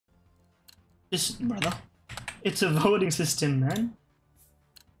Listen, brother. It's a voting system, man.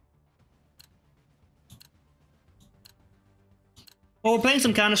 Well, we're playing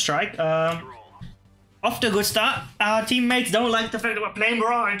some Counter-Strike. Off to a good start. Our teammates don't like the fact that we're playing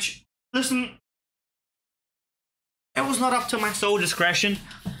Mirage. Listen, it was not up to my sole discretion.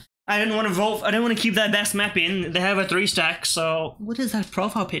 I didn't want to vote. I didn't want to keep that best map in. They have a 3-stack, so... What is that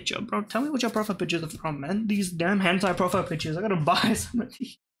profile picture, bro? Tell me what your profile pictures are from, man. These damn hentai profile pictures. I gotta buy some of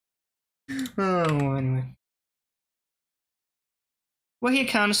these. Oh, anyway. We're here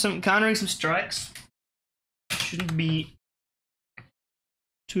countering some strikes. Shouldn't be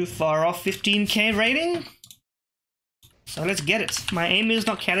too far off 15k rating. So let's get it. My aim is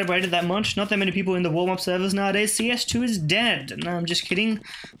not calibrated that much. Not that many people in the warm-up servers nowadays. CS2 is dead. No, I'm just kidding.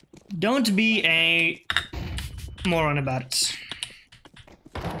 Don't be a moron about it.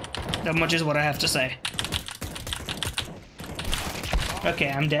 That much is what I have to say. Okay,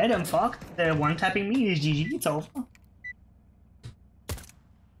 I'm dead. I'm fucked. They're one-tapping me. Is GG. It's over.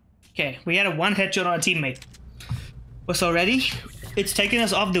 Okay, we had a 1 headshot on a teammate. What's already? It's taking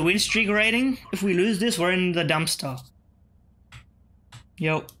us off the win streak rating. If we lose this, we're in the dumpster.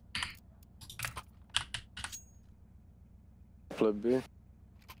 Yo. Flip B.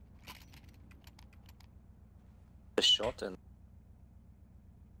 A shot and...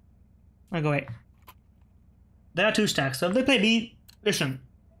 I go wait. There are 2 stacks, so if they play B, listen.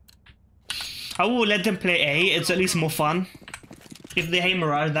 I will let them play A, it's at least more fun. If they hate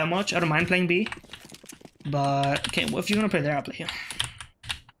Mirage that much, I don't mind playing B. But, okay, well, if you're gonna play there, I'll play here.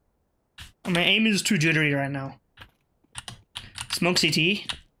 My aim is too jittery right now. Smoke CT.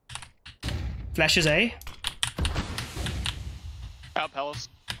 Flashes A. Out Palace.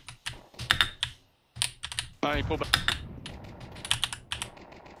 No, he pulled back.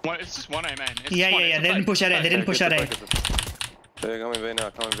 It's just one A, man. It's Yeah, one, yeah, it's they a didn't fake. push out A, they didn't push out A. They're coming B now,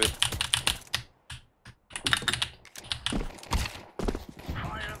 coming B.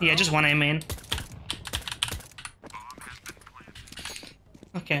 Yeah, just one A main.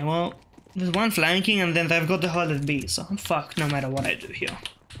 Okay, well, there's one flanking and then they've got the whole of B, so I'm fucked no matter what I do here.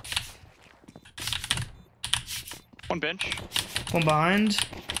 One bench. One behind.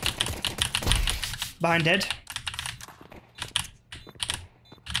 Behind dead.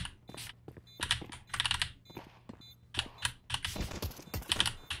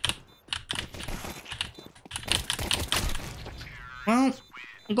 Well,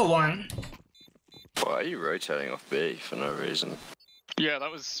 I got one. Why are you rotating off B for no reason? Yeah,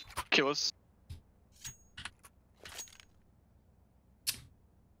 that was killers.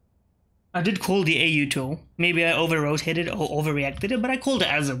 I did call the AU tool. Maybe I over-rotated or overreacted it, but I called it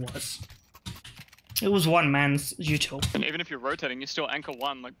as it was. It was one man's util. And even if you're rotating, you still anchor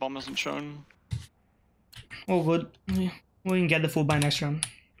one, like bomb isn't shown. All good. Yeah, we can get the full by next round.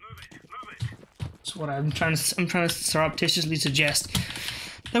 That's what I'm trying to surreptitiously suggest.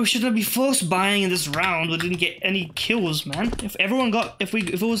 That we shouldn't be forced buying in this round. We didn't get any kills, man. If everyone got, if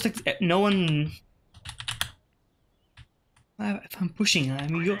it was like no one. If I'm pushing, I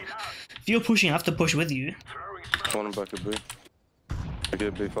mean, if you're pushing, I have to push with you. One in back of B. I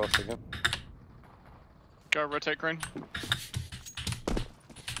get B fast again. Go rotate green.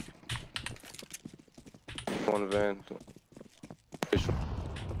 One van.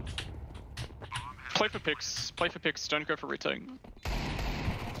 Play for picks. Play for picks. Don't go for retake.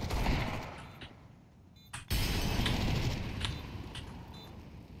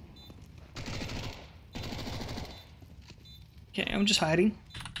 Okay, I'm just hiding.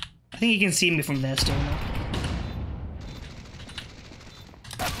 I think you can see me from there still now.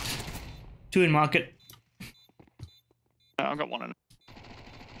 2 in market. I've got one in.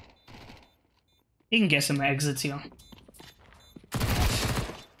 You can get some exits here.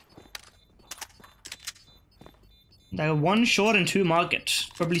 They are 1 short and 2 market.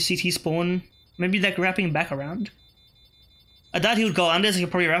 Probably CT spawn. Maybe they're wrapping back around. I doubt he would go under, so he'll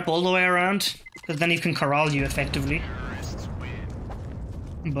probably wrap all the way around. Because then he can corral you effectively.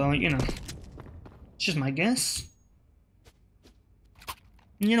 But, you know. It's just my guess.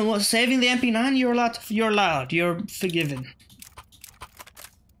 You know what? Saving the MP9, you're allowed. You're allowed. You're forgiven.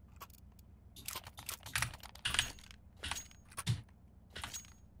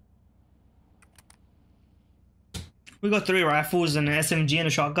 We got 3 rifles and an SMG and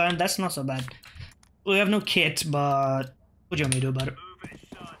a shotgun. That's not so bad. We have no kit, but what do you want me to do about it?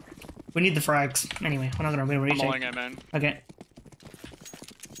 We need the frags. Anyway, we're not gonna win retake. I'm mulling it, man. Okay.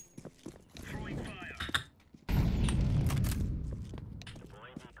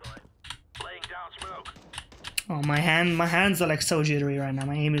 Oh, my hands are like so jittery right now.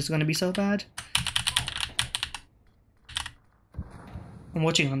 My aim is gonna be so bad. I'm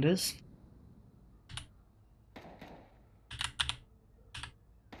watching on this.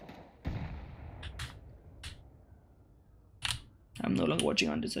 weren't watching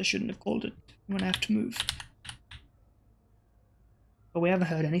on this. I shouldn't have called it when I have to move. But we haven't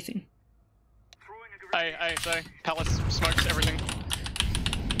heard anything. Hey, so Palace smokes everything.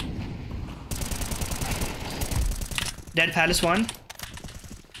 Dead Palace 1.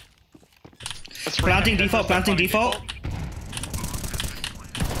 Planting default, planting default.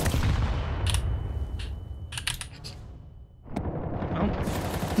 Oh.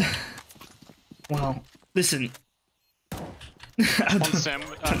 Wow. Listen. I don't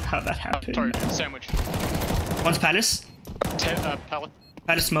know how that happened. Sorry, sandwich. One's Palace. Pallet.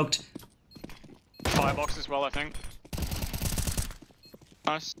 Palace smoked. Firebox as well, I think.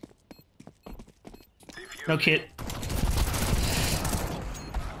 Nice. No kit.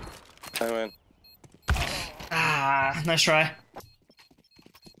 I win. Ah, nice try.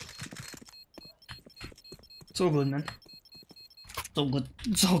 It's all good, man. It's all good.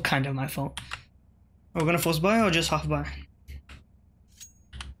 It's all kind of my fault. Are we gonna force buy or just half buy?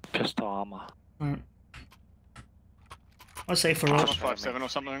 Pistol armor. Alright. I'll say for all. 5-7 or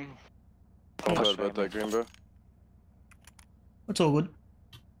something. I'm glad about that green, bro. It's all good.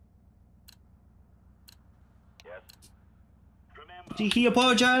 He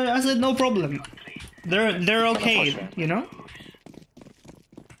apologized. I said no problem. They're okay, you know.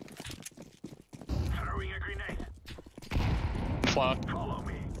 Flat.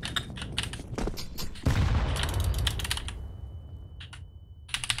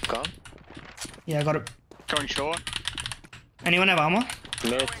 Gone? Yeah, I got it. Going short. Anyone have armor?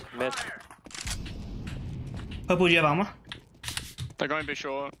 Mid. Purple, do you have armor? They're going to be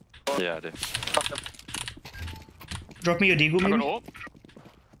short. Yeah, I do. Drop me your deagle, I got maybe. AWP.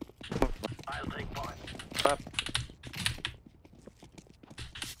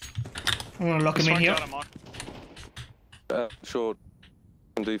 I'm gonna lock him in here. Short.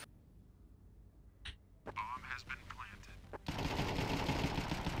 Deep.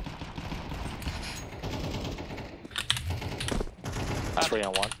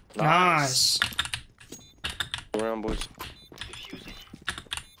 3-on-1. Nice. Around, boys.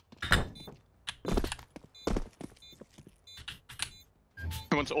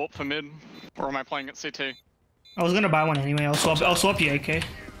 Who wants AWP for mid? Or am I playing at CT? I was gonna buy one anyway. I'll swap you, AK.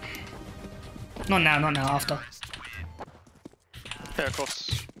 Not now, after. Yeah, of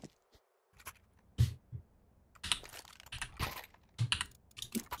course.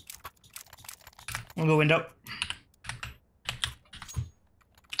 I'll go window.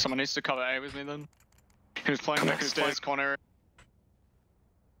 Someone needs to cover A with me then. Who's playing next stairs corner?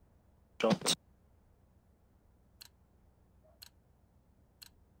 Shot.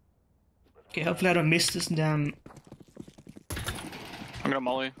 Okay, hopefully I don't miss this damn. I'm gonna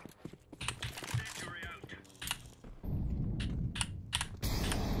molly.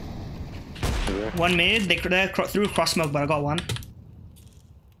 One mid. They're through cross smoke, but I got one.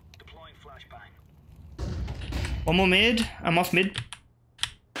 One more mid. I'm off mid.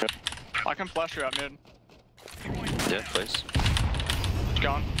 I can flash you out mid. Yeah, please.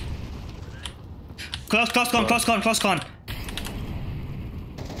 Gone. Close con.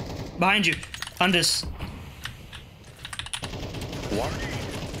 Behind you. Unders. One.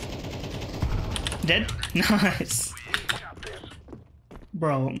 Dead? Nice.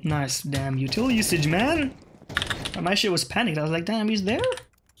 Bro, nice. Damn, util usage, man. My shit was panicked. I was like, damn, he's there?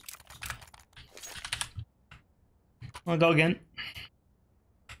 I'll go again.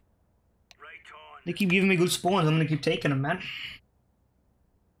 They keep giving me good spawns. I'm gonna keep taking them, man.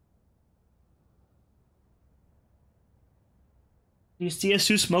 These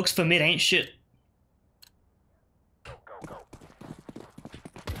CS2 smokes for mid ain't shit.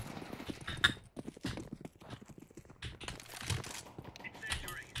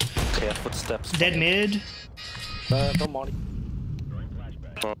 Clear footsteps. Dead mid. No money.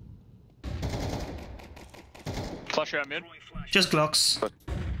 Flash you out mid. Just Glocks.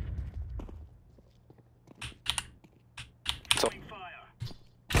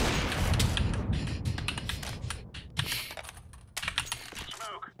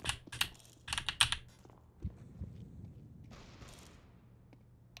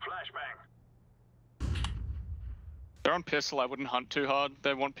 They're on pistol, I wouldn't hunt too hard.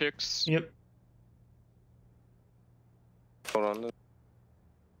 They want picks. Yep. Hold on.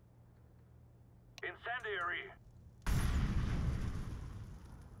 Incendiary.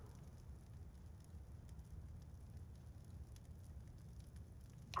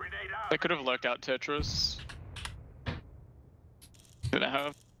 Grenade out. They could have lurked out Tetris. Did they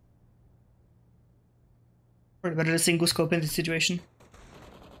have? Probably better to single scope in this situation.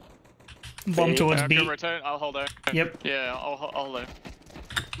 Bomb towards B. Go rotate, I'll hold A. Yep. Yeah, I'll hold A.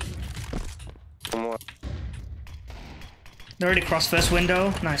 One more. They're already crossed first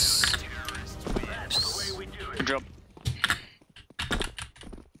window. Nice. Good job.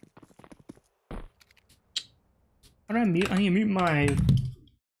 How do I mute? I need to mute my.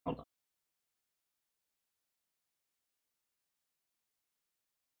 Hold on.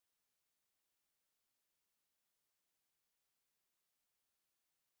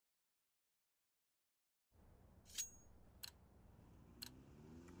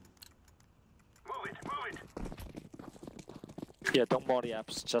 Move it, move it. Yeah, don't body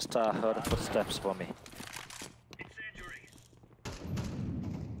apps. Just heard the footsteps for me. Incendiary.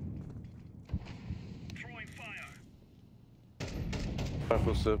 Throwing fire.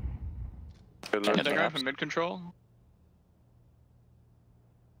 Full step. Good Yeah, luck. they're going for mid control.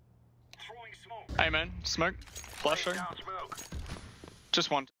 Throwing smoke. Hey man, smoke. Flasher. Down smoke.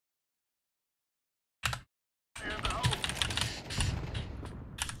 Just one. Clear the hole.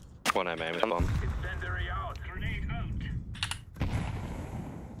 One aim with bomb. Incendiary out. Grenade out.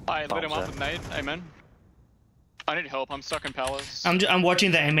 I lit him Bombs up with nade. Hey man. I need help. I'm stuck in palace. I'm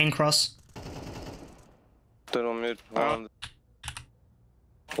watching the main cross. Turn on mid. Alright.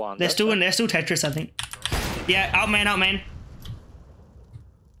 One. They're still Tetris, I think. Yeah, out main, out main.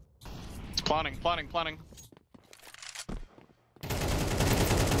 It's planning.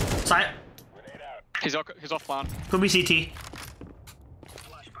 Sight. Grenade out. He's off plan. Could be CT.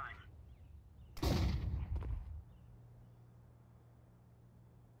 Flashbang.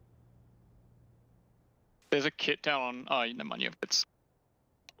 There's a kit down on. Oh, never mind. You have bits.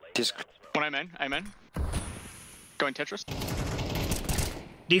 He's One amen. Going Tetris.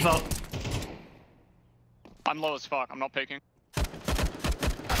 Default. I'm low as fuck. I'm not peeking.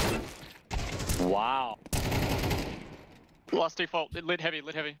 wow. Last default. Lid heavy.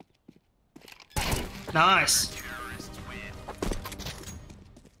 Nice.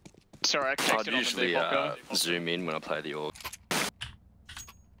 Sorry, I kicked I'd it on the usually default guy. zoom in when I play the org.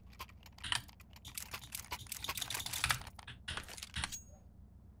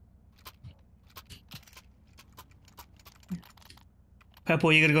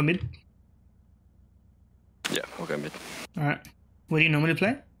 Purple, you gotta go mid. Yeah, I'll go mid. Alright. What do you normally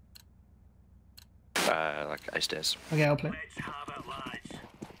play? Like ace stairs. Okay, I'll play. Let's have it, lads.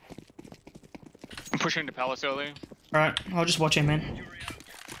 I'm pushing into palace early. Alright, I'll just watch him, man.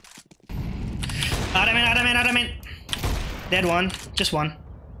 Adam in. Dead one. Just one.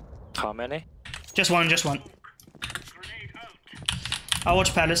 How many? Just one. Grenade out. I'll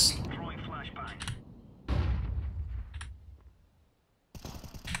watch Palace. Throwing flashbang.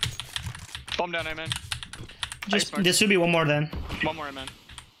 Bomb down, amen. Just there should be one more then. One more, amen.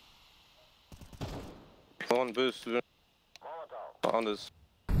 One boost. Unders.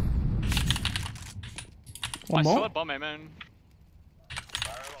 One I still more. had bomb, amen.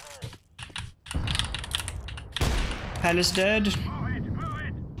 Palace dead. Move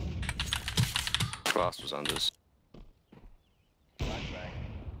it. Last was unders.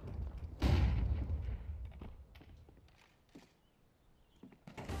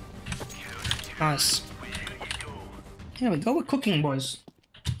 Nice. Here we go. We're cooking, boys.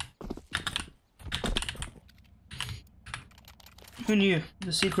 Who knew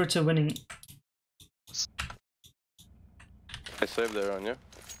the secret to winning? I saved there on you.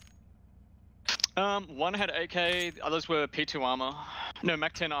 One had AK, the others were P2 armor. No,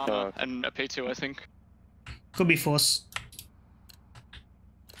 Mac 10 armor okay. and a P2, I think. Could be force.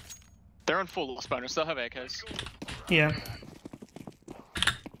 They're on full loss bonus, they'll have AKs. Yeah.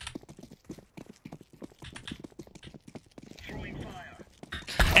 Throwing fire.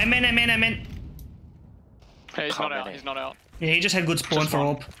 Amen. Hey, he's How not out, many? he's not out. Yeah, he just had good spawn Just for one.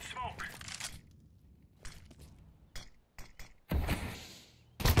 orb. Smoke.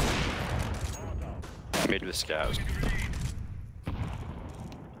 Mid with scouts.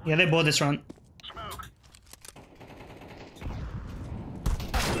 Yeah, they bought this run. Smoke.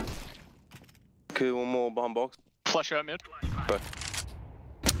 Okay, one more behind box. Flush out mid. Okay.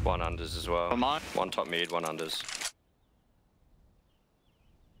 One unders as well. For mine. One top mid, one unders.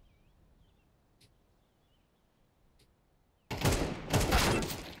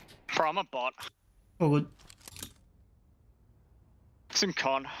 Bro, I'm a bot. Oh, good. It's in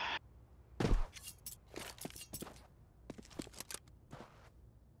con.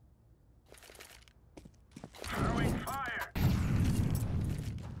 Throwing fire.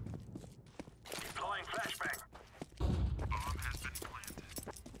 Deploying flashbang. Bomb has been planted.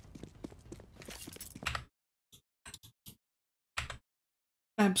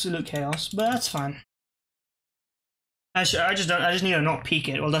 Absolute chaos, but that's fine. I just need to not peek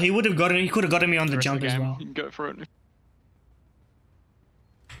it. Although he could have gotten me on the rest of jump as game, well. You can go for it.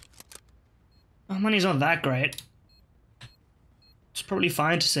 Oh, money's not that great. It's probably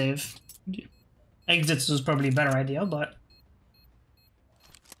fine to save. Exits was probably a better idea, but...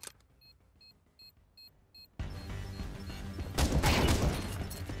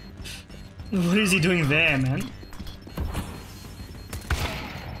 What is he doing there, man?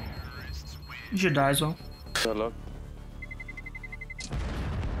 You should die as well. Good luck.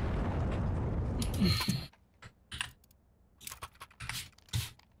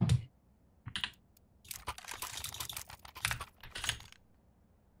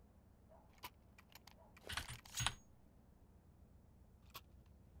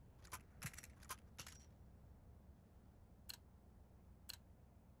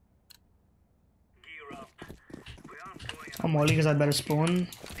 Gear up. We aren't going I'm Molly because I better spawn.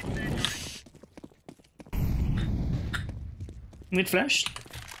 Mid flash.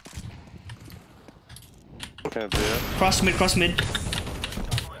 Can't do it. Cross mid, cross mid.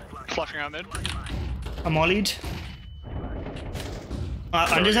 Flushing out mid. I'm mollied.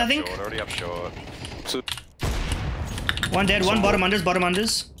 Unders, I think. Short, already up short. So, One dead, one bottom unders, bottom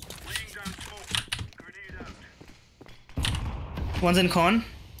unders. laying down smoke. Grenade out. One's in con.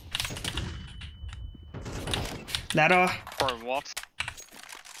 Ladder. Bro, what?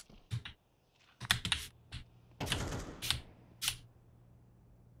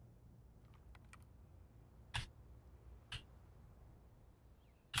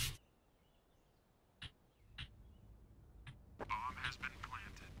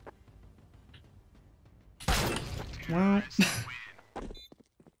 Well.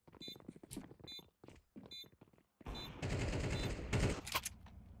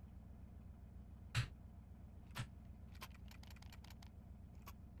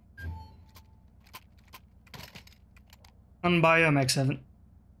 On bio max 7.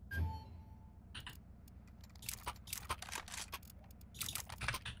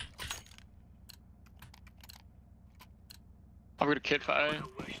 I've got a kit for A.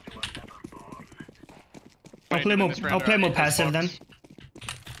 I'll play more passive then.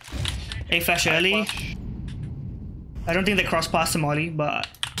 A flash early. I don't think they cross past the molly, but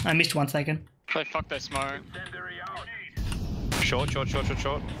I missed 1 second. They fuck their smoke. Incendiary out. Short. short tag.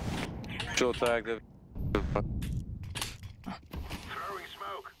 Throwing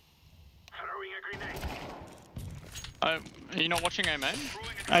smoke. Throwing a grenade. Are you not watching A main?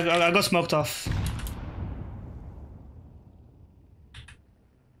 I got smoked off.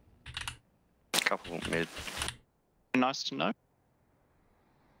 Couple mid. Nice to know.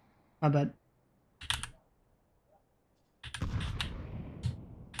 My bad.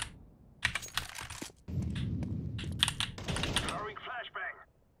 Throwing flashbang.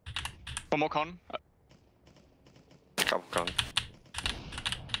 One more con. Couple gone.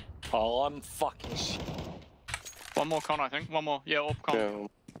 Oh, I'm fucking shit. One more con, I think. One more. Yeah, all con. Yeah.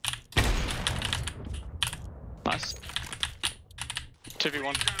 Nice. 2v1.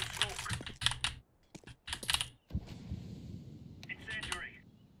 Down smoke. Incendiary.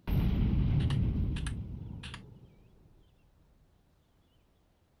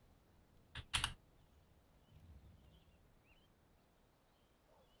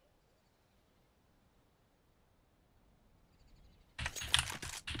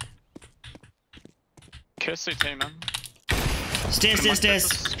 Kiss CT, man. Stairs.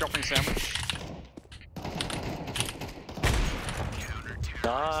 Just dropping sandwich.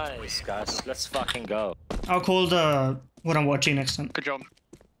 Nice, guys. Let's fucking go. I'll call the what I'm watching next time. Good job.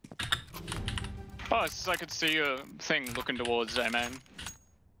 Oh, it's I could see a thing looking towards A main.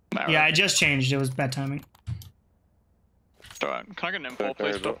 Yeah, I just changed. It was bad timing. Alright, can I get an M4, Okay,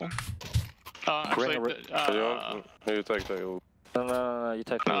 please, bro. purple? Actually, You take that. No, you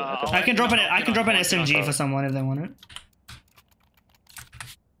take me. I can drop an SMG for someone if they want it.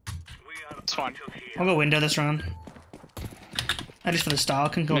 We are It's fine. I'll go window this round. At least for the style,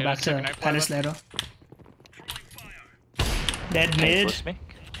 can go Yeah, back to second A Palace play later. throwing fire. Dead Can you mid. push me?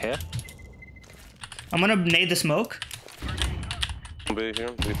 Here. I'm gonna nade the smoke. B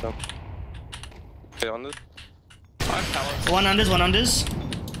here. B top. Hey, on this. I have pallets. One unders.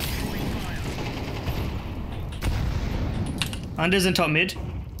 Unders and top mid.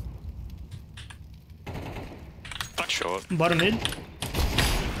 Short. Bottom mid.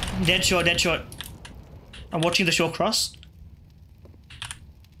 Dead short. I'm watching the short cross.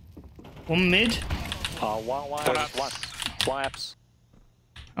 One mid. One apps.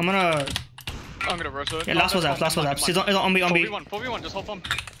 I'm gonna... I'm gonna rotate. Yeah, last was out. He's on me. 4v1, just hold on.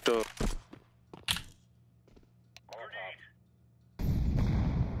 So,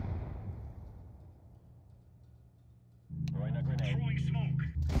 Throwing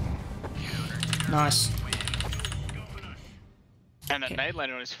smoke. Nice. And that nade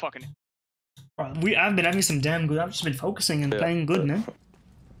landed on his fucking I've been having some damn good. I've just been focusing and playing good, man.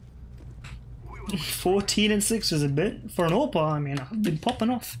 14 and 6 is a bit for an AWP. I mean, I've been popping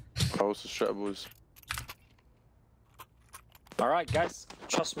off. I was the strat, boys. Alright, guys,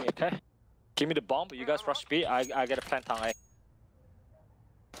 trust me, okay? Give me the bomb, you guys rush B, I get a plant on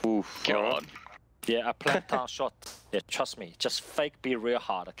A. Oof. God. Yeah, a plant on shot. Yeah, trust me, just fake B real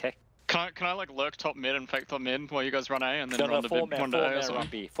hard, okay? Can I like lurk top mid and fake top mid while you guys run A and then No, run the four mid man one to A or run something?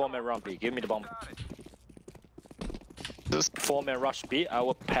 B, 4-man run B, give me the bomb. This 4-man rush B,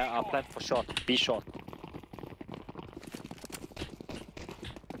 I'll plant for short, B short.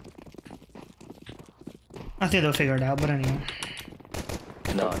 I think they'll figure it out, but anyway.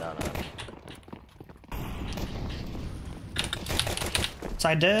 No.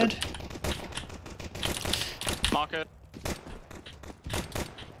 Side dead. market.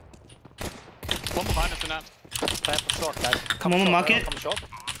 One behind us in that. Plant for short, guys. Come on, market. Come short.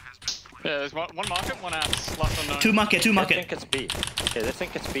 Yeah, there's one market, one ass. Last unknown. Two market. They think it's B. Okay, they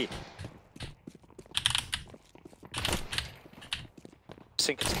think it's B.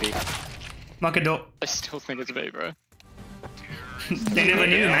 Think it's B. Market door. I still think it's B, bro. They never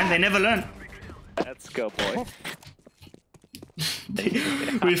knew, man. They never learned. Let's go, boy.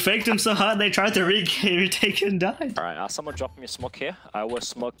 We faked them so hard they tried to retake and died. Alright, someone drop me a smoke here. I will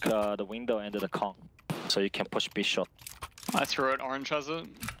smoke the window and the con. So you can push B shot. I threw it, orange has it.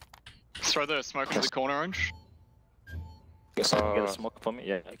 Throw the smoke to the corner, orange. Get someone get a smoke for me.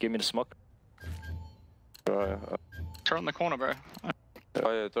 Yeah, give me the smoke. Throw Throw it in the corner, bro.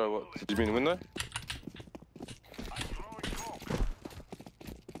 Oh yeah, throw what? Did you mean the window?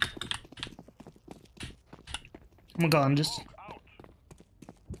 Oh my god, I'm just...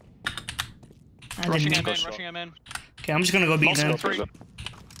 I Rushing didn't... him in, rushing him in. Okay, I'm just gonna go B then. Three.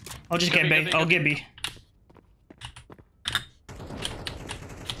 I'll just Go get B, B. go I'll B. get B.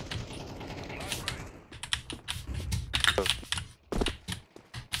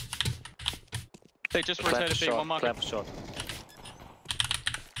 They just Plant rotated for B, one short. market. Plant for short.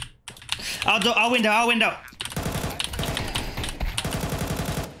 I'll window.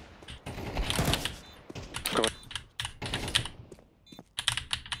 Go on.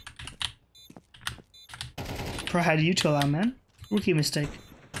 Bro, how do you chill out, man? Rookie mistake.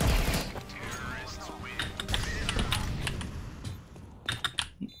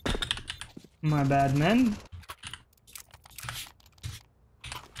 My bad, man.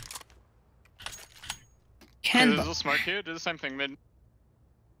 There's Canva. a smoke here, do the same thing mid.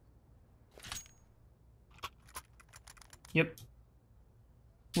 Yep.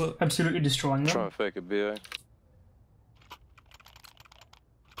 We're absolutely destroying Try them. and fake a BA.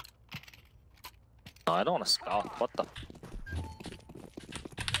 No, I don't want to scout. What the?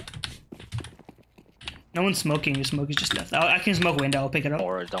 No one's smoking. Your smoke is just left. I can smoke window. I'll pick it Don't up.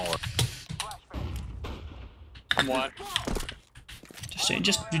 worry, don't worry. I'm white.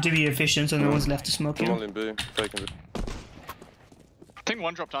 Just to be efficient, so no one's left to smoke. I'm You all in B, faking it. I think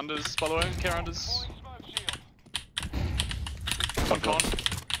one dropped unders, by the way, care unders. One con.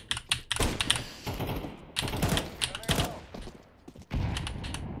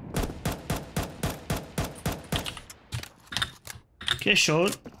 Okay,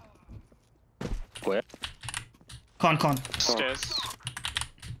 short. Where? Con. Stairs.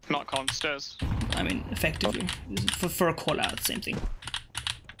 Not con, stairs. I mean, effectively. For a call out, same thing.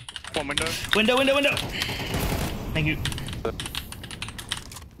 One window. Window. Thank you.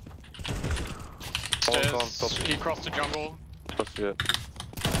 Stairs. top. He crossed the jungle. Plus, yeah.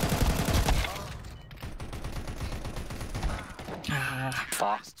 Ah,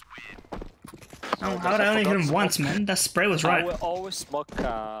 Fast. how did I only hit him once, man? That spray was I right. will always smoke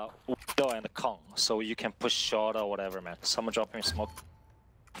window and the con, so you can push short or whatever, man. Someone drop me a smoke.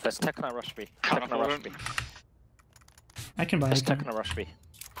 Let's Tekna rush B. Can't Tekna afford rush it. B. I can buy Let's it. Tekna rush B.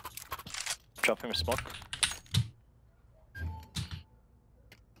 Drop him a smoke.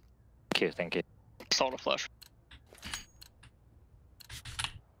 Thank you. Solar flash.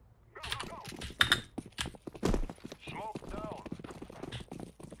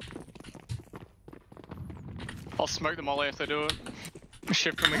 I'll smoke the molly if they do it.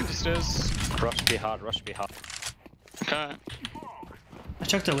 Shift when we get to stairs. Rush B hard, rush B hard. Okay. I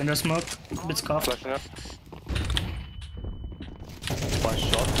checked the window smoke. A bit scuffed. Flashing up. One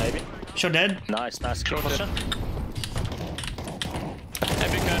shot, maybe. Short dead. Nice. Keep Short pushing.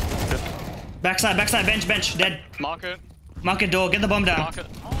 Epic good. Backside, bench, dead. Market. Market door, get the bomb down. Market.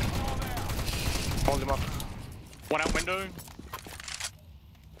 Hold him up. One out window.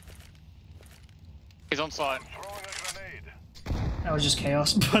 He's on site. That was just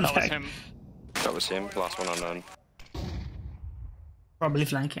chaos. But That was like, him. That was him. Last one unknown. probably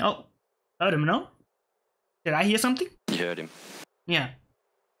flanking. Oh, Heard him, no? Did I hear something? You heard him. Yeah.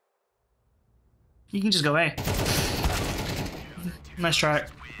 You can just go A. Nice try.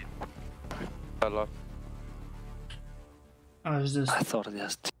 Hello. Oh, is this? I thought it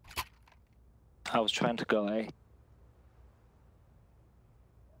was. I was trying to go A.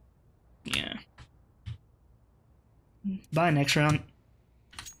 Yeah. Bye next round.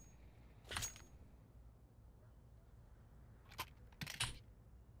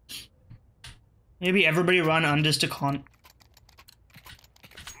 Maybe everybody run unders to con.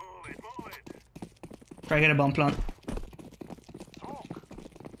 Move it, move it. Try to get a bomb plant.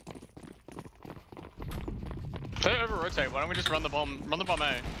 If they over rotate, why don't we just run the bomb? Run the bomb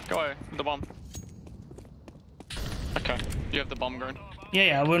A. Go A with the bomb. Okay, you have the bomb going.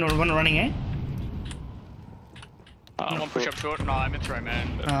 Yeah, we're running A. I want push up short. No, I'm in throw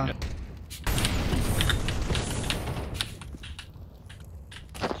man. But, Ah. yeah.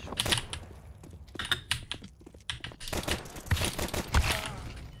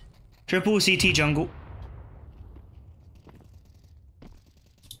 Triple CT jungle.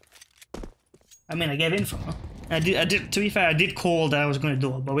 I mean, I gave info. I did. To be fair, I did call that I was going to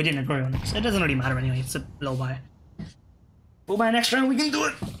do it, but we didn't agree on it. So it doesn't really matter anyway. It's a low buy. We'll buy next round. We can do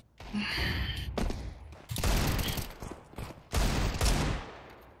it.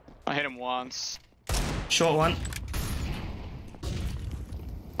 I hit him once. Short one.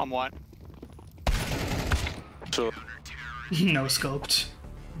 I'm white. Sure. No scoped.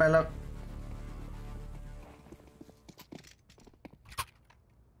 By luck.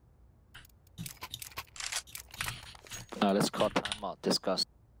 Let's call timeout. Discuss.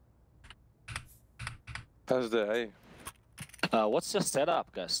 How's the A? What's your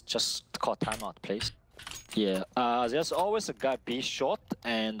setup, guys? Just call timeout, please. Yeah. There's always a guy B short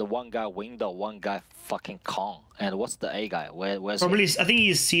and the one guy window, one guy fucking Kong. And what's the A guy? Where's Probably. he? I think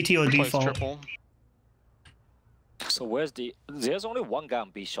he's CT or Plays default. triple. So where's the? There's only one guy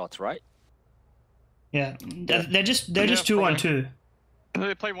on B shots, right? Yeah. They're just Yeah, 2-on-2.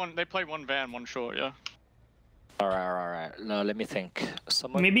 They play one. They play one van, one short. Yeah. All right. No, let me think.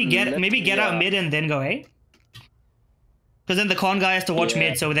 Someone Maybe get out mid and then go A. Because then the con guy has to watch Yeah.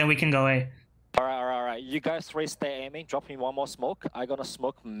 mid, so then we can go A. All right. You guys three stay aiming. Drop me one more smoke. I'm gonna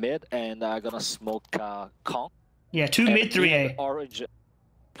smoke mid and I'm gonna smoke Kong. Yeah, 2 And mid, 3 me and A. Orange.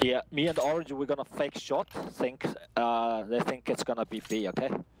 Yeah, me and Orange, we're gonna fake shot. They think it's gonna be B. Okay.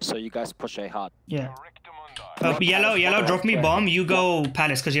 So you guys push A hard. Yeah. What Yellow, Palace, what drop me Palace? bomb. You go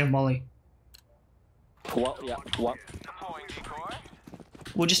Palace because you have Molly. What? Yeah. What?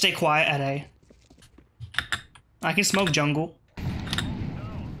 We'll just stay quiet at A. I can smoke jungle.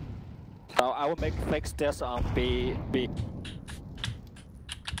 I will make fake stairs on B.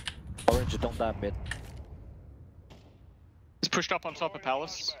 Orange, don't die mid. He's pushed up on top of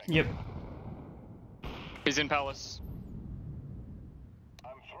Palace. Yep. He's in Palace.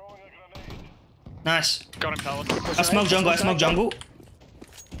 I'm throwing a grenade. Nice. Got him Palace. I smoke jungle.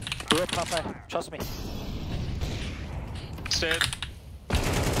 Real Papa, trust me. Stairs.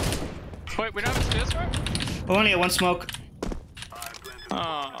 Wait, we don't have stairs, right? We're only at 1 smoke.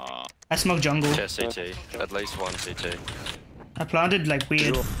 Ah. I smoke jungle. Yeah, CT. At least one CT. I planted like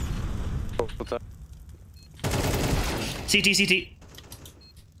weird. What's that? CT.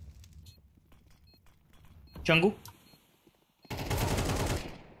 Jungle.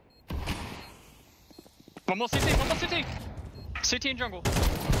 One more CT. CT in jungle.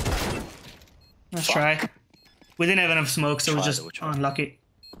 Let's try. We didn't have enough smoke, so it was Try, just we'll try. unlucky.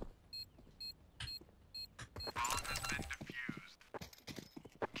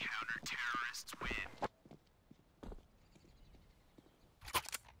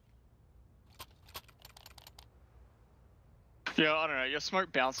 Yeah, I don't know. Your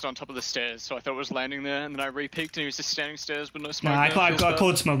smoke bounced on top of the stairs, so I thought it was landing there, and then I re-peeked and he was just standing stairs with no smoke. Nah, I there. Feels bad.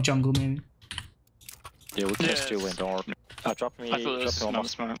 called smoke jungle maybe. Yeah, we can Yeah, still win. Don't worry. Drop me. I thought it was drop me one another more.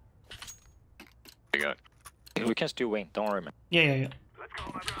 smoke. There you go. We can still win. Don't worry, man. Yeah. Let's go,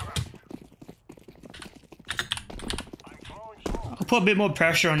 my brother. I'm throwing smoke. I'll put a bit more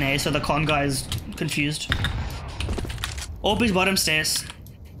pressure on A so the con guy is confused. Orb bottom stairs.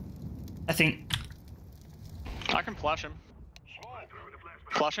 I think. I can flash him. Smoke. Throwing a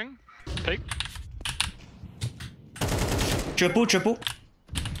flashbang. Flashing. Peek. Triple.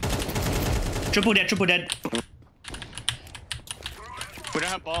 Triple dead. We don't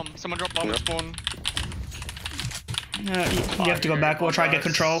have bomb. Someone drop bomb at spawn. You have to go back. We'll try to get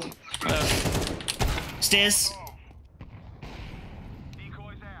control. Stairs.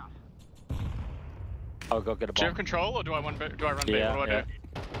 Decoys out. I'll go get a Do you have bomb. control, or do I run B? Yeah, What do I do?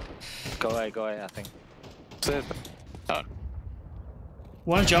 Go away, I think. Stairs. Oh.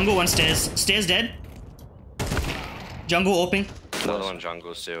 One jungle, one stairs. Stairs dead. Jungle open. Another one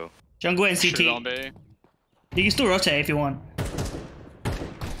jungle still. Jungle and Shoot CT. on B. You can still rotate if you want.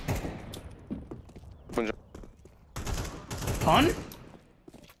 On?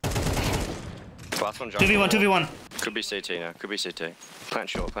 Last one jungle. 2v1, 2v1. Could be CT now. Could be CT. Plant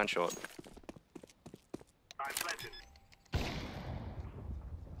short, plant short. I'm planted.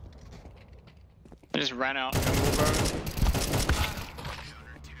 I just ran out. Jungle, bro.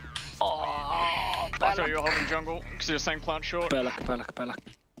 Oh, I thought you were holding jungle because you were saying plant short. Belak.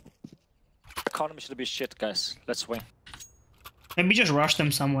 Economy should be shit, guys. Let's win. Maybe just rush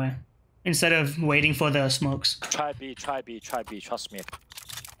them somewhere. Instead of waiting for the smokes. Try B. Trust me.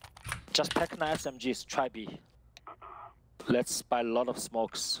 Just pack an SMGs. Try B. Let's buy a lot of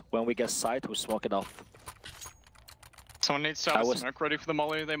smokes. When we get sight, we smoke it off. Someone needs to have a smoke ready for the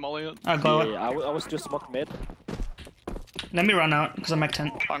molly. They molly it. I'll go. Yeah, I was do smoke mid. Let me run out because I'm at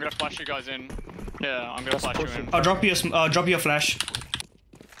 10. I'm gonna flash you guys in. Yeah, I'm gonna Just flash you push in. it. I'll drop your flash.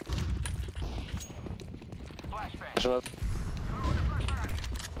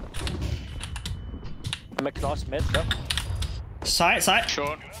 Make class mid, bro. Sight.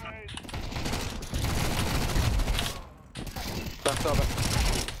 Short.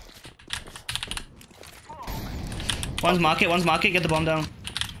 One's market, get the bomb down.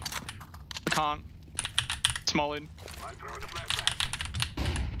 Can't. It's mollied.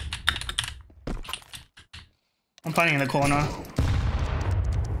 I'm planning in the corner.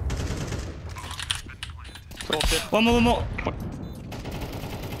 All fit. One more.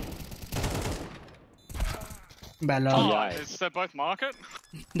 Bad luck. Oh, Yeah. is they both market?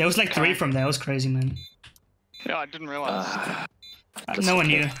 There was like 3 from there. It was crazy, man. Yeah, I didn't realize. No one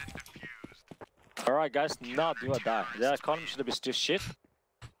knew. Alright, guys, now do or die. Their economy should be still shit.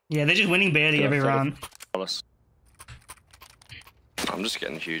 Yeah, they're just winning barely every round. I'm just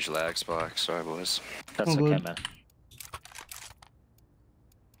getting huge lag spikes. Sorry, boys. That's Oh, okay, good. man.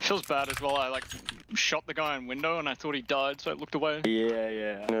 Feels bad as well. I like shot the guy in window and I thought he died, so I looked away.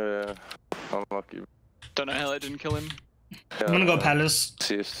 Yeah. Yeah, I'm lucky. Don't know how that didn't kill him. I'm gonna go Palace.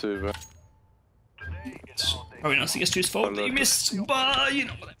 CS2, bro. Probably not CS2's fault that you missed, but you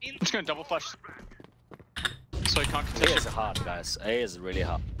know what I mean. I'm just gonna double flash. So he can't A contest is it. hard, guys. A is really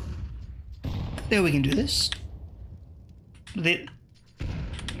hard. There, we can do this. They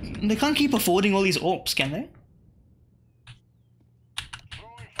can't keep affording all these AWPs, can they?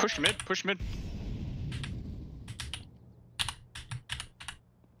 Push mid.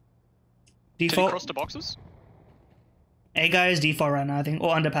 Did he Default. cross Cross the boxes? A guy is default right now, I think,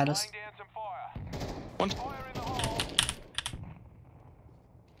 or under Palace. Laying down some fire. One's Fire in the hole.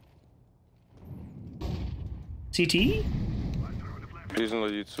 CT? He's on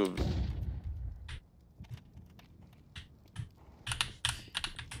YouTube.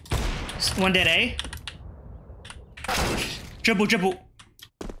 One dead A. Triple.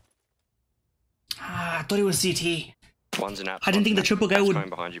 I thought it was CT. One's an app. I didn't think the triple guy would coming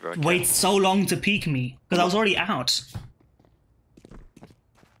behind you, bro. wait so long to peek me, because I was already out.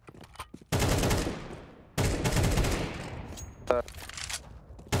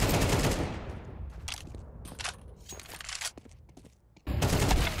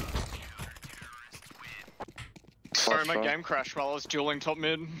 Sorry, my game crashed while I was dueling top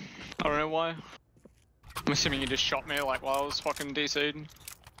mid. I don't know why. I'm assuming you just shot me like while I was fucking DC'd.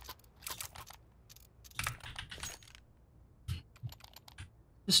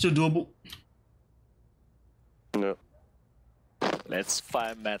 It's still doable. No. Let's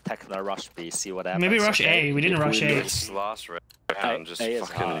find man techno rush B, see what happens. Maybe rush okay? A. We didn't If rush A. This last round, just A is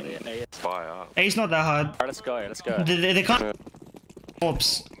hard, fucking yeah, A is- fire up. A's not that hard. Alright, let's go. They can't.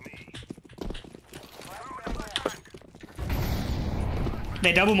 Oops.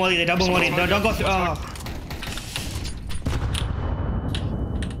 They double molly. Don't go through. Oh.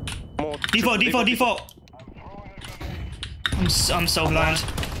 Default. I'm so blind.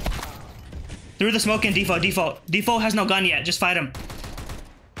 Through the smoke and default. Default has no gun yet. Just fight him.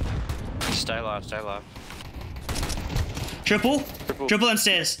 Stay alive. Triple and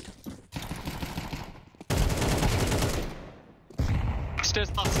stairs.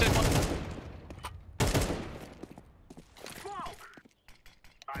 Stairs last.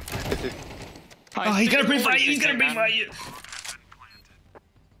 Oh, he's gonna pre-fire you.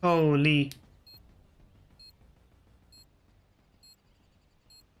 Holy.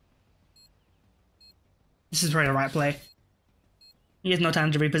 This is probably the right play. He has no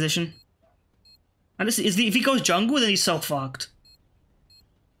time to reposition. And this is if he goes jungle, then he's so fucked.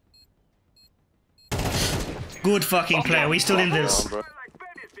 Good fucking play. We still in this.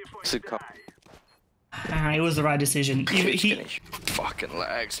 Sit calm. It was the right decision. He Fuck. fucking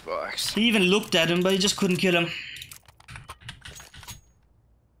lag spikes. He even looked at him, but he just couldn't kill him.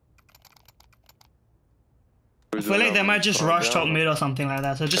 I feel like they might just rush top mid or something like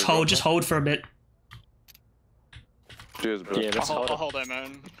that. So just hold for a bit. Cheers, bro. Yeah, let's I'll hold it. hold A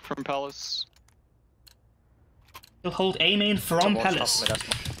main from Palace. He'll hold A main from Watch top Palace. mid, that's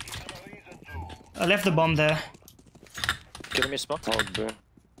my- I left the bomb there. Give me a smoke. Hold B.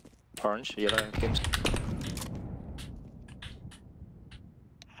 Orange, yellow, games.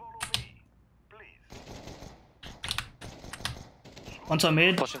 One top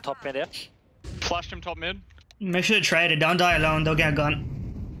mid. Pushing top mid, yeah. Flashed him top mid. Make sure to trade it. Don't die alone. They'll get a gun.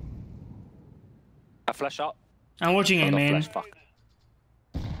 I flash out. I'm watching Oh, A no, main. flash, fuck.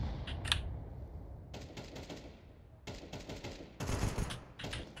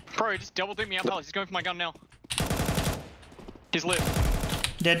 Bro, he just double beat me out Palace. He's going for my gun now. He's lit.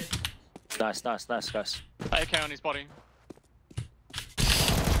 Dead. Nice, nice, nice, guys. AK on his body.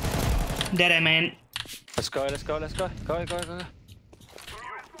 Dead A main. Let's go, let's go, let's go. Go, go, go.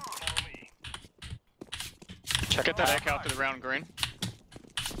 Check Get that AK after the round green.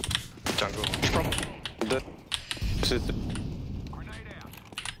 Jungle. Dead. Sit.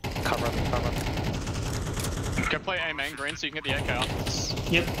 Cover up, cover up. Go play A main green so you can get the AK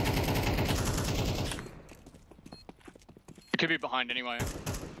out. Yep. It could be behind anyway.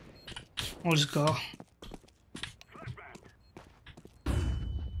 We'll just go.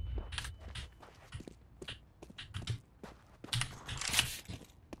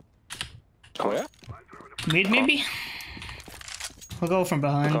 Oh, yeah? Mid maybe? We'll go from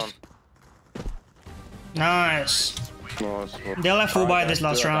behind. Come. Nice. Nice. They'll have full buy Alright, this guys,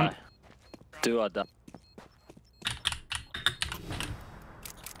 last do or round. die. Do or die.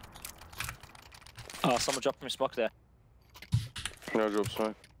 Oh, someone dropped me smoke there. No drop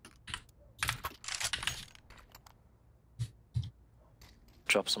smoke.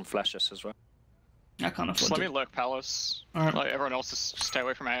 Drop some flashes as well. I can't Just afford let me to. lurk Palace. Alright. Like everyone else, just stay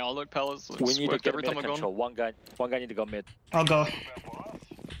away from A. I'll lurk Palace. It's We need to worked get every mid time I've gone. control. One guy need to go mid. I'll go.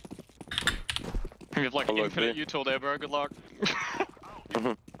 You have like I'll lurk infinite B. util there, bro. Good luck.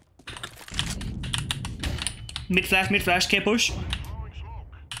 Mid flash, K push.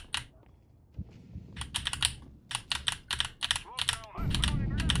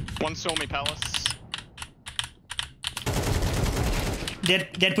 One saw me Palace.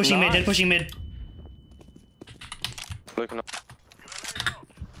 Dead pushing mid, dead Nice. pushing mid. Looking up.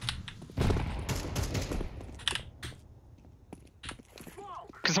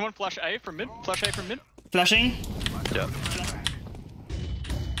 Can someone flash A from mid? Flash A from mid? Flashing. Yeah.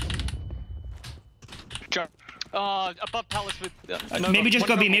 Joe. Above Palace with. Maybe just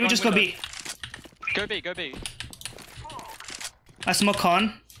go B, maybe just go B. Go B, go B. I smoke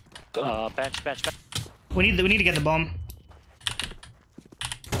con. Bench. We need to get the bomb.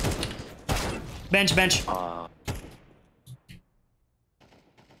 Bench.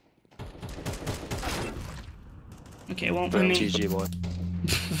 Okay, won't for me. GG, boy.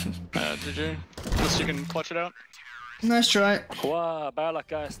 GG. Unless you can clutch it out. Nice try. Wow, bad luck,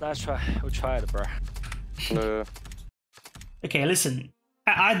 guys. Nice try. We tried it, bro. No. Okay, listen.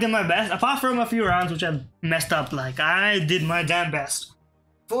 I did my best. Apart from a few rounds which I messed up, like, I did my damn best.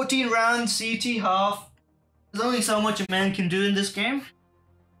 14 rounds, CT half. There's only so much a man can do in this game.